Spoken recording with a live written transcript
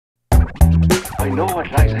I know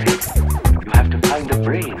what lies ahead. You have to find a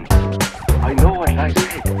brain. I know what lies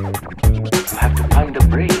ahead. You have to find a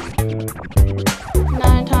brain.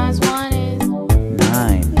 9 times 1 is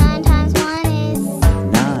 9. 9 times 1 is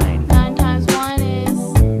 9. 9 times 1 is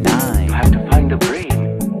 9. You have to find a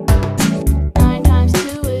brain. 9 times 2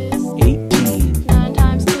 is 18. 9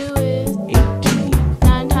 times 2 is 18.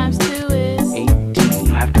 9 times 2 is 18.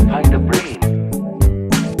 You have to find a brain.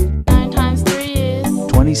 9 times 3 is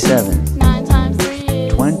 27. 9 times 3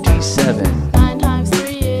 is 27. 9 times 3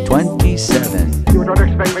 is 27. You don't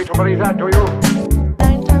expect me to believe that, do you?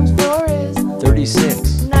 9 times 4 is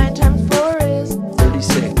 36. 9 times 4 is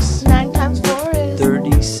 36. 9 times 4 is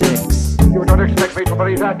 36. You don't expect me to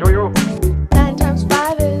believe that, do you? 9 times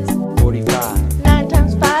 5 is 45. 9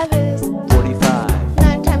 times 5 is 45.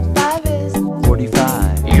 9 times 5 is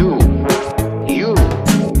 45. You.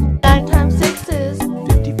 9 times 6 is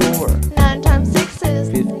 54. 9 times 6 is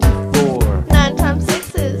 54. 9 times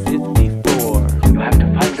 6 is 54. You have to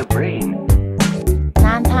find a brain.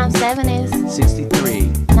 9 times 7 is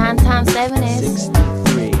 63. 9 times 7 is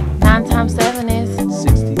 63. 9 times 7 is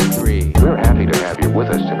 63. We're happy to have you with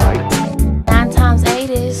us tonight. 9 times 8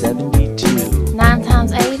 is 72. 9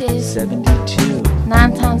 times 8 is 72.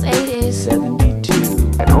 9 times 8 is 72.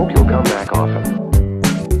 And hope you'll come back often.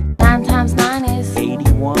 9 times 9 is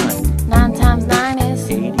 81. 9 times 9 is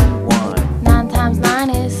 81. 9 times 9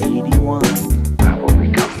 is 81. I will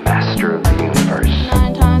become master of the universe.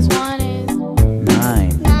 9 times 1 is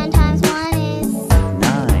 9. 9 times 1 is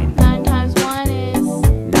 9. 9 times 1 is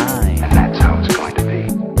 9. And that's how it's going to be.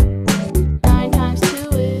 9 times 2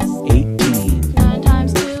 is 18. 9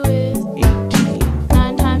 times 2 is 18.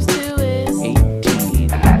 9 times 2 is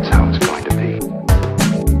 18. And that's how it's going to be.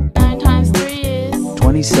 9 times 3 is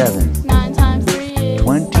 27. 9 times 3 is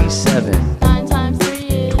 27. 9 times 3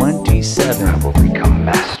 is I 27. will become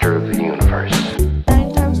master of the universe.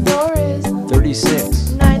 9 times 4 is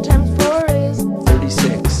 36. 9 times 4 is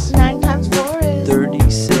 36. 9 times 4 is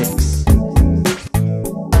 36.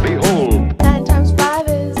 Behold, 9 times 5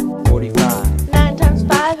 is 45. 9 times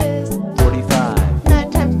 5 is 45.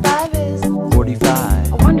 9 times 5 is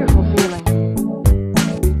 45. wonderful feeling.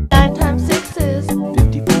 9 times 6 is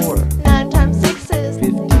 54. 9 times 6 is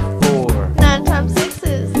 54. 9 times 6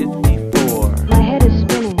 is 54. my head is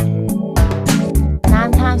spinning.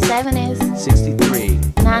 9 times 7 is 63.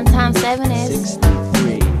 9 times 7 is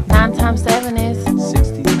 63. 9 times 7 is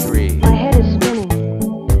 63. my head is spinning.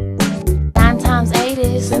 9 times 8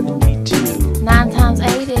 is 72. 9 times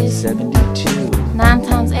 8 is 72. 9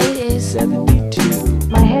 times 8 is 72.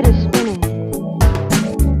 my head is spinning.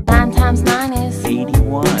 9 times 9 is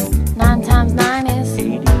 81. 9 times 9 is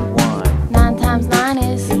 81. 9 times 9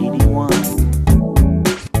 is 81.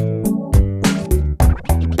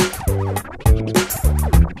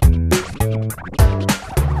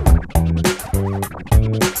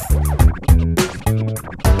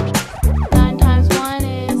 9 times 1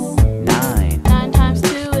 is 9. 9 times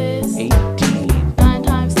 2 is 18. 9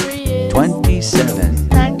 times 3 is 27.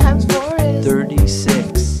 9 times 4 is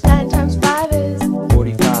 36. 9 times 5 is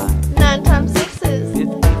 45. 9 times 6 is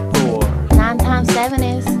 54. 9 times 7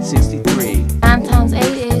 is 63. 9 times 8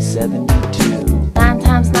 is 72. 9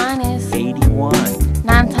 times 9 is 81.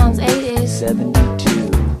 9 times 8 is 72.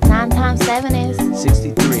 9 times 7 is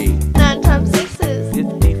 63. 9 times 6